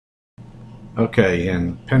Okay,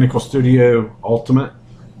 in Pinnacle Studio Ultimate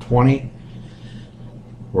 20,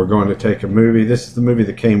 we're going to take a movie. This is the movie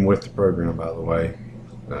that came with the program, by the way,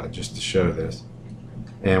 just to show this.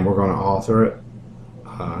 And we're going to author it.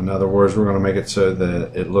 In other words, we're going to make it so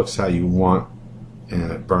that it looks how you want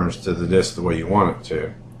and it burns to the disc the way you want it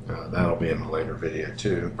to. That'll be in a later video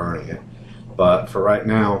too, burning it. But for right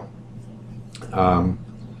now,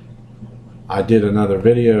 I did another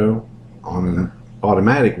video on an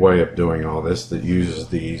automatic way of doing all this that uses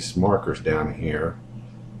these markers down here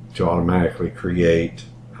to automatically create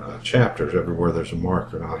chapters everywhere there's a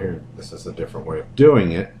marker. Now here, this is a different way of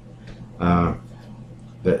doing it,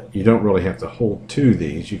 that you don't really have to hold to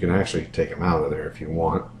these. You can actually take them out of there if you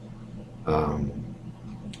want,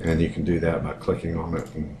 and you can do that by clicking on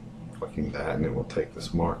it and clicking that, and it will take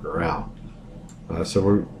this marker out.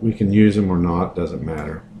 So we can use them or not, doesn't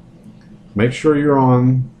matter. Make sure you're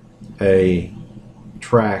on a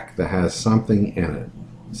track that has something in it,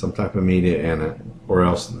 some type of media in it, or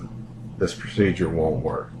else this procedure won't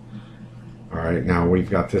work. Alright, now we've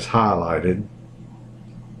got this highlighted,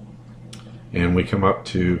 and we come up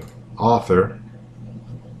to author,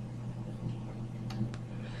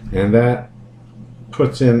 and that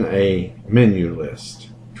puts in a menu list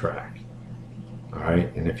track.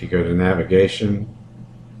 Alright, and if you go to navigation,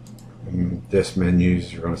 disc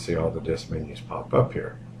menus, you're going to see all the disc menus pop up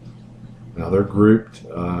here. Now they're grouped,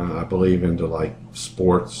 I believe, into like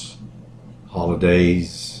sports,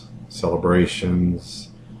 holidays, celebrations,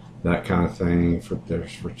 that kind of thing.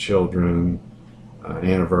 There's for children,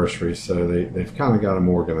 anniversaries, so they've kind of got them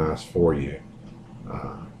organized for you,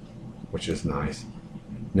 which is nice.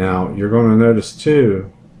 Now you're going to notice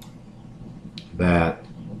too that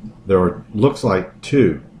there looks like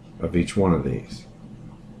two of each one of these.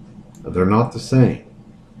 They're not the same.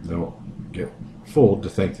 Don't get fooled to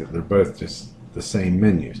think that they're both just the same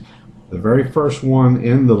menus. The very first one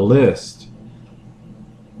in the list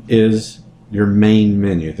is your main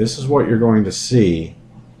menu. This is what you're going to see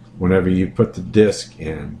whenever you put the disc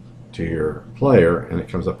in to your player and it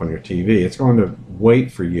comes up on your TV. It's going to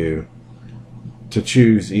wait for you to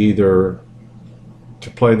choose either to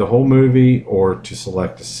play the whole movie or to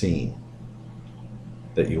select a scene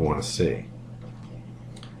that you want to see.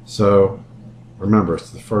 So remember, it's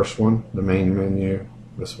the first one, the main menu.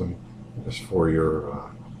 This one is for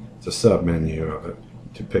your, it's a sub menu of it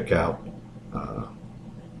to pick out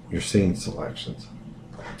your scene selections.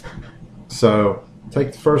 So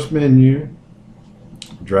take the first menu,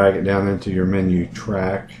 drag it down into your menu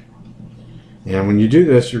track, and when you do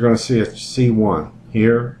this, you're going to see a C1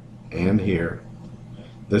 here and here.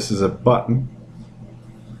 This is a button,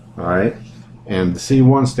 all right, and the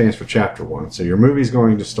C1 stands for chapter 1. So your movie's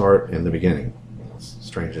going to start in the beginning. As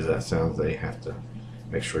strange as that sounds, they have to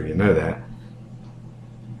make sure you know that.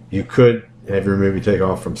 You could have your movie take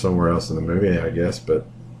off from somewhere else in the movie, I guess, but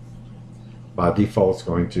by default it's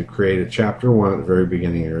going to create a chapter 1 at the very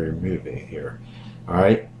beginning of your movie here.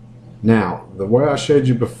 Alright, now the way I showed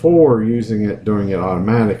you before using it, doing it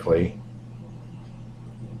automatically,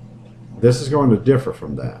 this is going to differ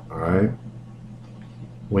from that. Alright,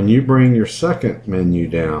 when you bring your second menu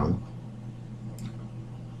down,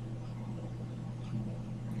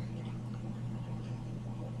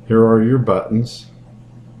 here are your buttons.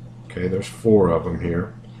 Okay, there's 4 of them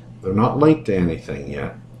here. They're not linked to anything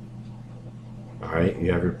yet. Alright,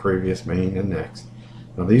 you have your previous, main, and next.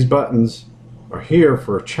 Now these buttons are here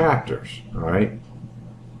for chapters, alright,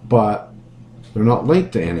 but they're not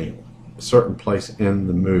linked to any certain place in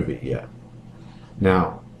the movie yet.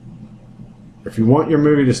 Now, if you want your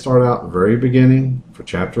movie to start out at the very beginning for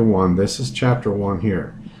chapter 1, this is chapter 1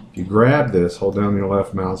 here. If you grab this, hold down your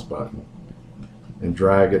left mouse button and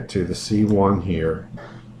drag it to the C1 here,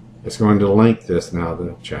 it's going to link this now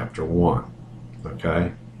to chapter 1.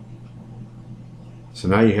 Okay? So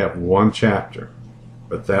now you have one chapter,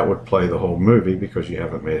 but that would play the whole movie because you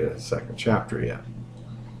haven't made it a second chapter yet.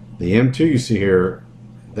 The M2 you see here,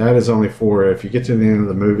 that is only for if you get to the end of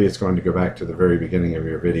the movie, it's going to go back to the very beginning of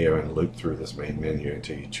your video and loop through this main menu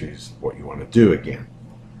until you choose what you want to do again.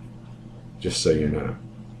 Just so you know.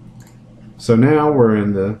 So now we're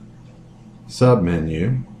in the sub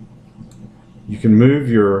menu. You can move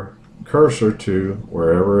your cursor to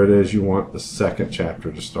wherever it is you want the second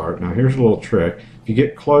chapter to start. Now here's a little trick. If you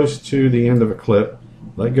get close to the end of a clip,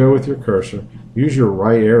 let go with your cursor, use your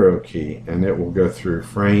right arrow key, and it will go through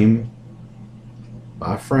frame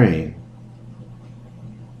by frame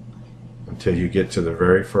until you get to the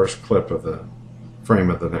very first clip of the frame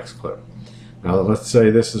of the next clip. Now let's say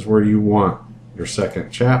this is where you want your second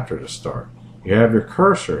chapter to start. You have your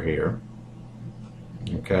cursor here,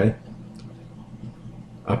 okay?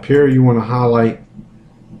 up here you want to highlight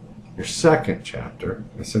your second chapter,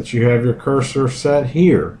 and since you have your cursor set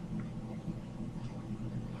here,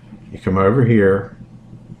 you come over here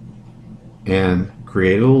and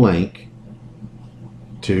create a link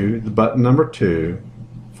to the button number 2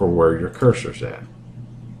 for where your cursor's at.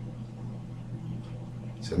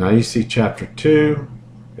 So now you see chapter 2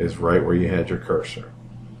 is right where you had your cursor.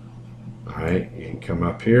 Alright, you can come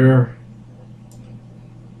up here.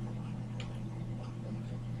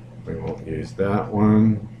 We won't use that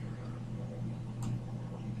one.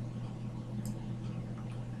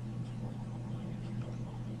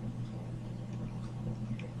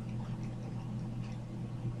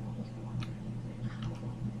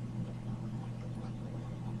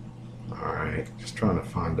 Alright, just trying to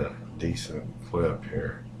find a decent clip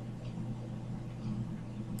here.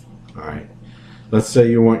 Alright, let's say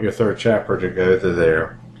you want your third chapter to go to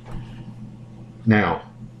there. Now,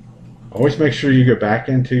 always make sure you go back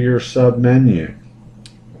into your sub menu.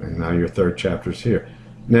 And now your third chapter's here.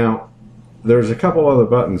 Now, there's a couple other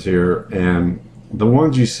buttons here, and the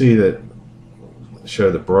ones you see that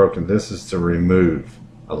show the broken, this is to remove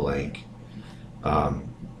a link.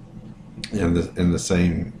 In the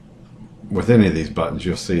same, with any of these buttons,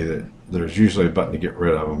 you'll see that there's usually a button to get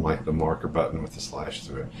rid of them, like the marker button with the slash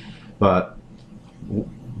through it. But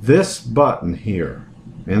this button here,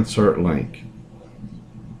 insert link,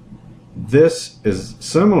 this is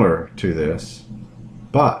similar to this,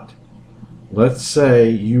 but let's say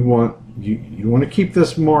you want to keep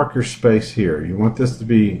this marker space here. You want this to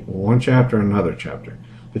be one chapter and another chapter.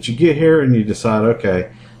 But you get here and you decide,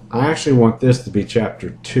 okay, I actually want this to be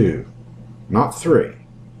chapter 2, not 3.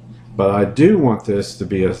 But I do want this to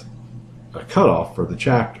be a cutoff for the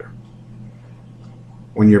chapter.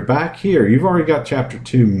 When you're back here, you've already got chapter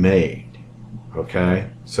 2 made. Okay?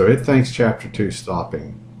 So it thinks chapter 2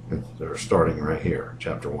 stopping, or starting right here.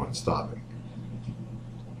 Chapter 1 stopping.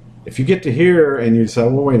 If you get to here and you say,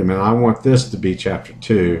 well, wait a minute, I want this to be chapter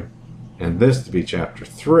 2 and this to be chapter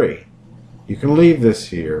 3. You can leave this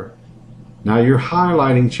here. Now you're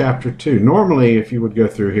highlighting chapter 2. Normally, if you would go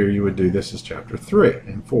through here, you would do this as chapter 3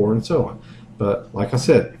 and 4 and so on. But like I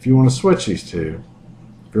said, if you want to switch these two,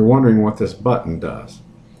 if you're wondering what this button does,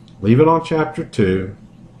 leave it on chapter 2.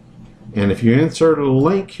 And if you insert a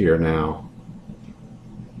link here now,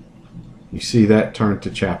 you see that turn to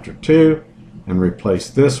chapter 2 and replace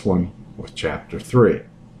this one with chapter 3.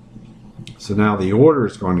 So now the order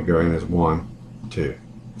is going to go in as 1, 2,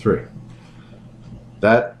 3.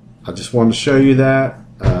 That, I just wanted to show you that.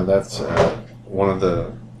 That's one of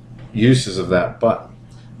the uses of that button.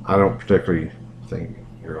 I don't particularly think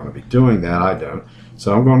you're going to be doing that. I don't.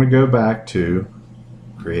 So I'm going to go back to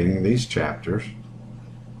creating these chapters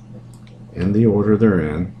in the order they're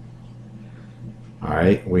in.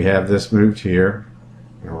 Alright, we have this moved here,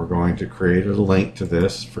 and we're going to create a link to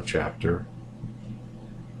this for chapter.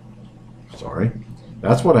 Sorry.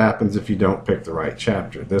 That's what happens if you don't pick the right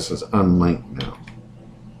chapter. This is unlinked now.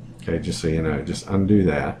 Okay, just so you know, just undo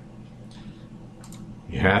that.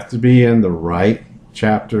 You have to be in the right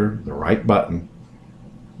chapter, the right button,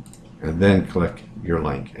 and then click your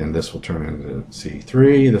link. And this will turn into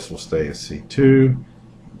C3, this will stay as C2,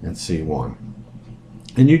 and C1.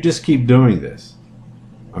 And you just keep doing this.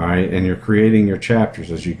 Alright, and you're creating your chapters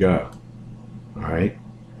as you go. Alright.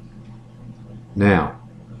 Now,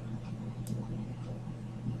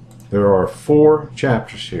 there are 4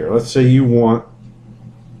 chapters here. Let's say you want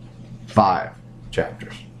 5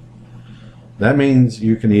 chapters. That means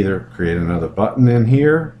you can either create another button in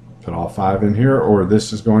here, put all 5 in here, or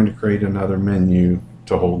this is going to create another menu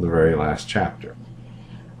to hold the very last chapter.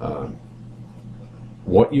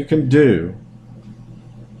 What you can do,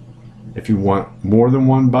 if you want more than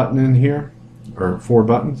 1 button in here, or 4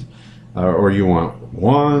 buttons, or you want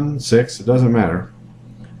 1, 6, it doesn't matter.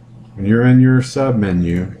 When you're in your sub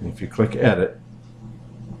menu, if you click edit,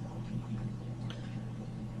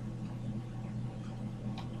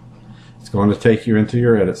 it's going to take you into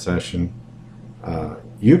your edit session.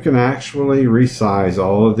 You can actually resize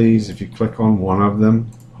all of these. If you click on one of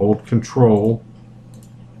them, hold control,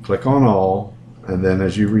 click on all, and then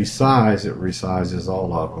as you resize, it resizes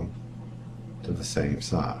all of them to the same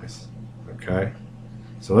size. Okay?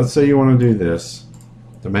 So let's say you want to do this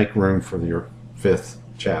to make room for your 5th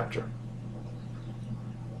chapter.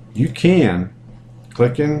 You can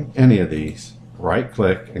click in any of these, right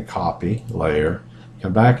click and copy layer,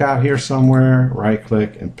 come back out here somewhere, right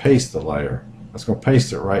click and paste the layer. That's going to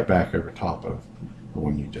paste it right back over top of the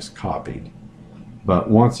one you just copied. But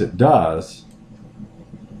once it does,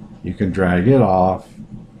 you can drag it off,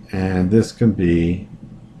 and this can be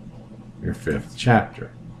your 5th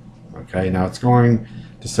chapter. Okay, now it's going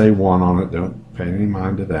to say 1 on it. Don't pay any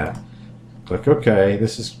mind to that. Click OK.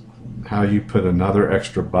 This is how you put another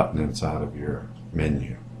extra button inside of your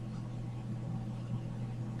menu.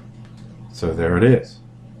 So there it is.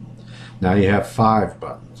 Now you have 5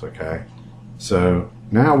 buttons, okay? So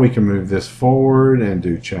now we can move this forward and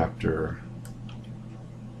do chapter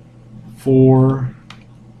 4.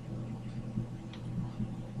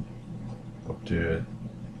 We'll do it.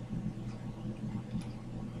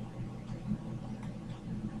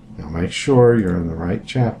 Now make sure you're in the right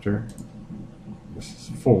chapter. This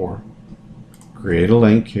is 4. Create a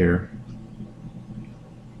link here.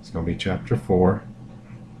 It's going to be chapter 4,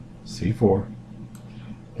 C4.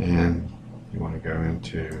 And you want to go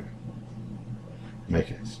into make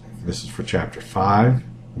it. This is for chapter 5.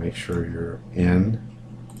 Make sure you're in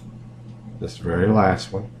this very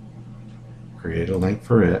last one. Create a link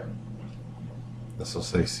for it. This will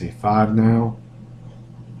say C5 now.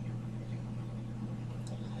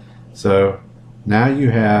 So now you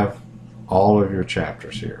have all of your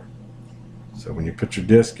chapters here. So when you put your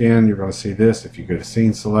disc in, you're going to see this. If you go to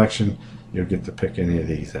scene selection, you'll get to pick any of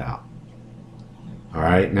these out.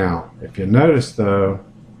 Alright, now if you notice though,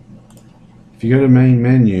 if you go to main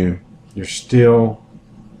menu, you're still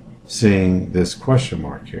seeing this question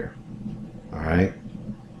mark here. Alright,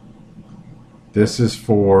 this is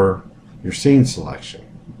for your scene selection.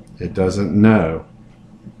 It doesn't know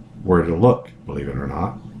where to look, believe it or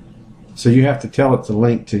not. So you have to tell it to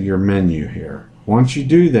link to your menu here. Once you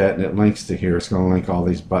do that and it links to here, it's going to link all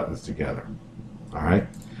these buttons together. Alright,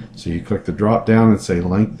 so you click the drop down and say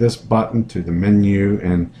link this button to the menu,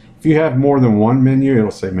 and if you have more than one menu,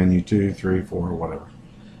 it'll say menu 2, 3, 4, or whatever.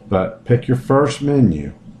 But pick your first menu,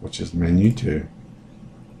 which is menu 2.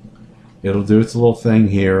 It'll do its little thing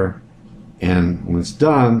here, and when it's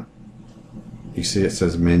done, you see it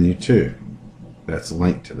says menu 2. That's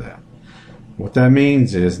linked to that. What that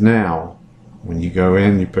means is now, when you go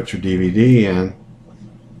in, you put your DVD in.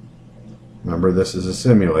 Remember, this is a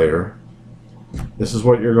simulator. This is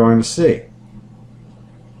what you're going to see.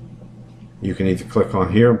 You can either click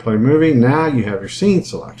on here and play movie. Now you have your scene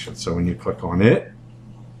selection. So when you click on it,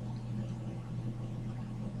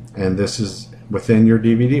 and this is within your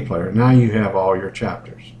DVD player, now you have all your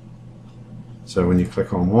chapters. So when you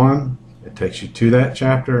click on one, it takes you to that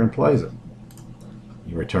chapter and plays it.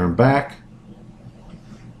 You return back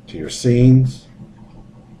to your scenes,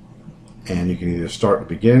 and you can either start at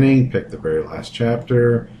the beginning, pick the very last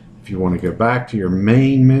chapter. If you want to go back to your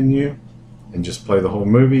main menu and just play the whole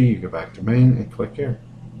movie, you go back to main and click here.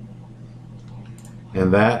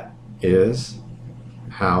 And that is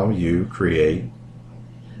how you create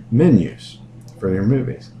menus for your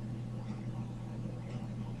movies.